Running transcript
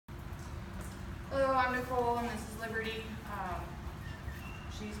Hello, I'm Nicole and this is Liberty.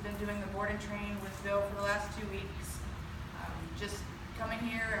 She's been doing the board and train with Bill for the last 2 weeks. Just coming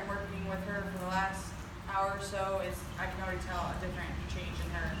here and working with her for the last hour or so, I can already tell a different change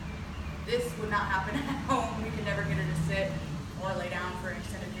in her. This would not happen at home. We could never get her to sit or lay down for an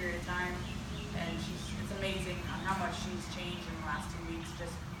extended period of time. And it's amazing on how much she's changed in the last 2 weeks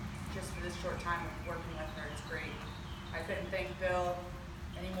just for this short time of working with her. It's great. I couldn't thank Bill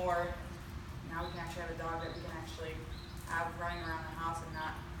anymore. Now we can actually have a dog that we can actually have running around the house and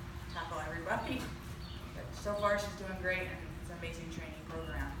not tackle everybody. But so far she's doing great and it's an amazing training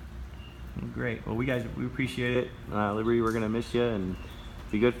program. Great. Well, we appreciate it. Liberty, we're going to miss you and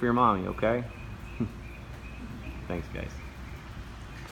be good for your mommy, okay? Thanks, guys.